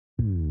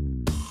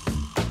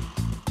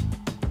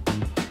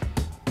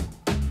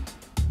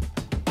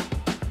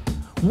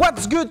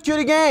What's good,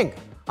 cutie gang?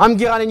 I'm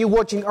Ngiraan and you're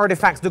watching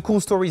Artifacts, the cool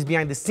stories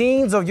behind the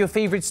scenes of your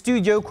favorite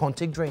studio,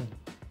 Quantic Dream.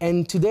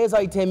 And today's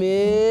item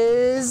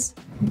is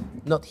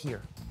not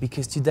here,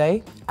 because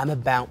today I'm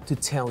about to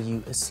tell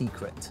you a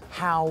secret.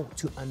 How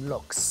to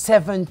unlock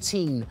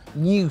 17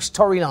 new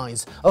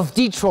storylines of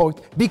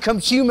Detroit Become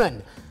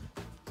Human.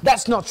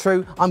 That's not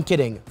true, I'm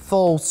kidding.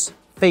 False,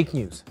 fake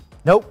news.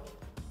 Nope.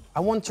 I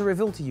want to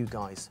reveal to you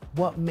guys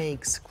what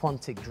makes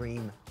Quantic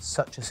Dream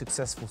such a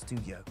successful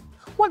studio.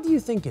 What do you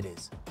think it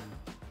is?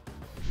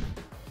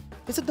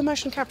 Is it the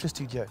motion capture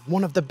studio?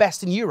 One of the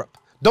best in Europe.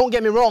 Don't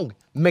get me wrong,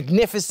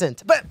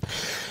 magnificent, but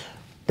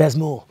there's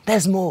more,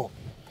 there's more.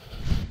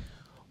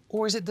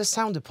 Or is it the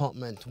sound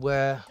department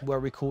where were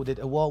recorded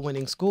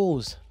award-winning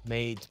scores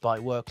made by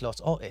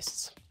world-class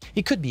artists?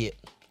 It could be it,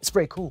 it's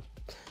pretty cool.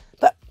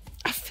 But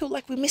I feel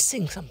like we're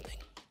missing something.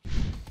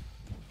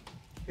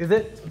 Is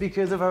it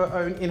because of our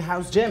own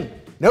in-house gym?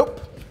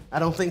 Nope, I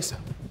don't think so.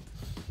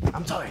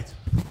 I'm tired.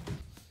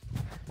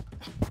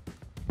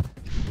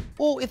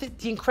 Or is it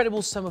the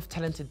incredible sum of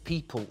talented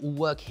people who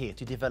work here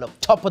to develop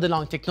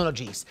top-of-the-line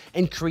technologies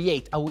and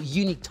create our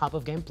unique type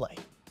of gameplay?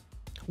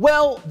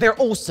 Well,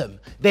 they're awesome,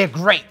 they're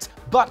great,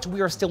 but we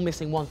are still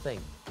missing one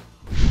thing.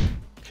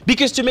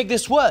 Because to make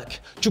this work,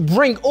 to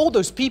bring all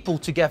those people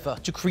together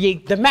to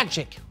create the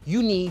magic,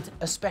 you need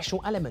a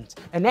special element,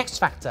 an X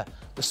factor,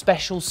 the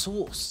special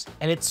sauce.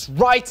 And it's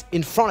right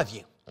in front of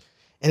you.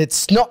 And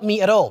it's not me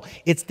at all,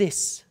 it's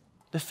this,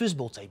 the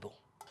football table.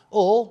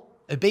 Or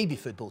a baby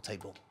football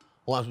table.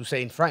 Or as we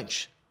say in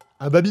French,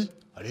 un baby.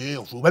 Allez,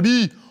 on joue au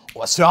baby.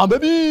 On va se faire un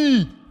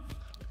baby.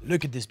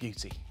 Look at this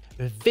beauty.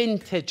 A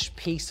vintage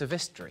piece of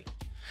history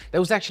that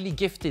was actually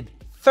gifted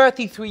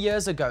 33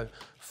 years ago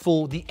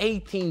for the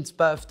 18th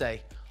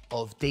birthday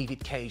of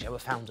David Cage, our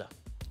founder.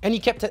 And he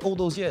kept it all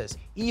those years.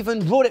 He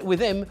even brought it with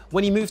him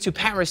when he moved to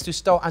Paris to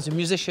start as a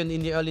musician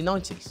in the early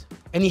 90s.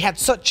 And he had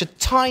such a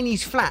tiny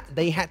flat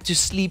that he had to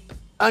sleep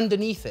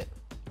underneath it.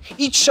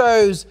 It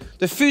shows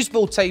the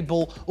foosball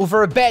table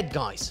over a bed,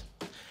 guys.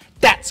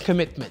 That's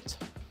commitment.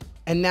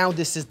 And now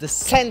this is the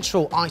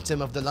central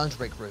item of the lunch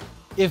break room.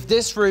 If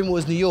this room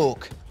was New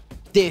York,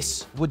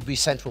 this would be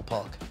Central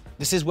Park.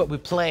 This is what we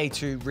play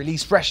to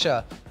release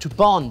pressure, to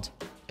bond,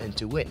 and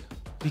to win.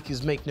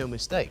 Because make no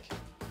mistake,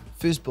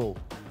 foosball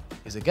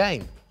is a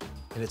game,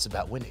 and it's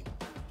about winning.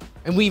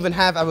 And we even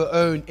have our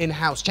own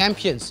in-house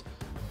champions.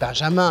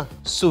 Benjamin,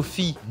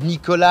 Sophie,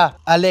 Nicolas,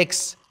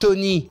 Alex,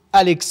 Tony,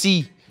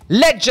 Alexis,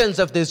 legends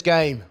of this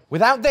game.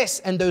 Without this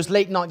and those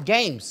late-night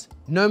games,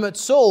 Nomad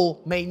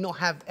Soul may not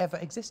have ever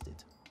existed.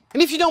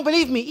 And if you don't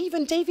believe me,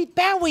 even David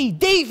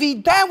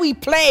Bowie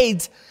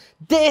played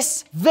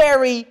this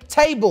very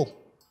table.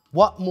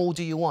 What more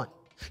do you want?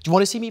 Do you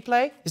want to see me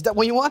play? Is that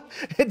what you want?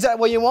 Is that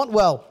what you want?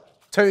 Well,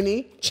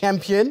 Tony,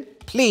 champion,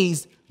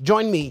 please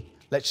join me.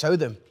 Let's show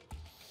them.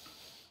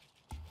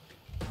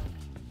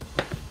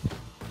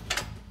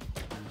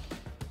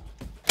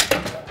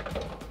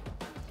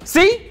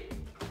 See?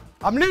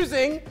 I'm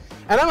losing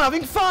and I'm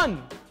having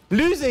fun.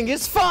 Losing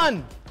is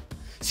fun.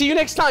 See you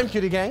next time,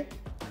 cutie gang.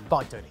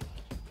 Bye, Tony.